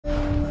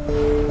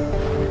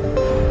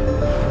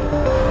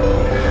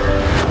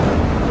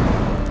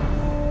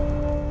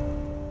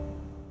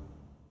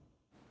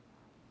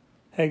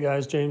Hey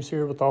guys, James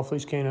here with Off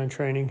Leash Canine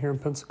Training here in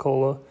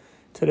Pensacola.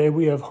 Today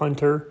we have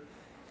Hunter.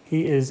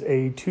 He is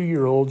a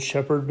 2-year-old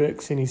Shepherd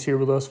mix and he's here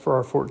with us for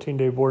our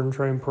 14-day board and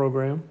train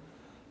program.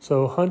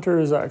 So Hunter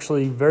is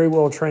actually very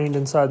well trained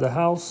inside the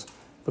house,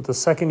 but the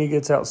second he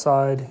gets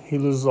outside, he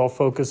loses all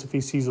focus if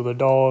he sees other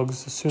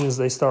dogs. As soon as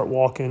they start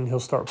walking, he'll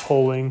start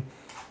pulling.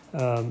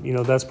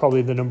 That's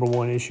probably the number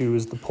one issue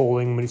is the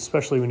pulling,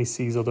 especially when he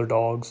sees other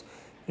dogs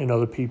and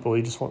other people.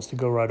 He just wants to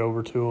go right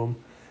over to them.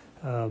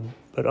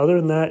 But other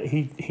than that,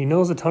 he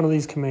knows a ton of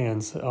these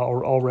commands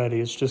already.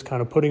 It's just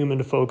kind of putting him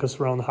into focus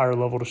around the higher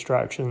level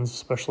distractions,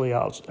 especially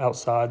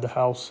outside the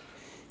house.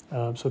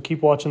 So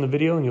keep watching the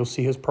video and you'll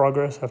see his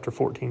progress after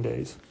 14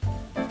 days.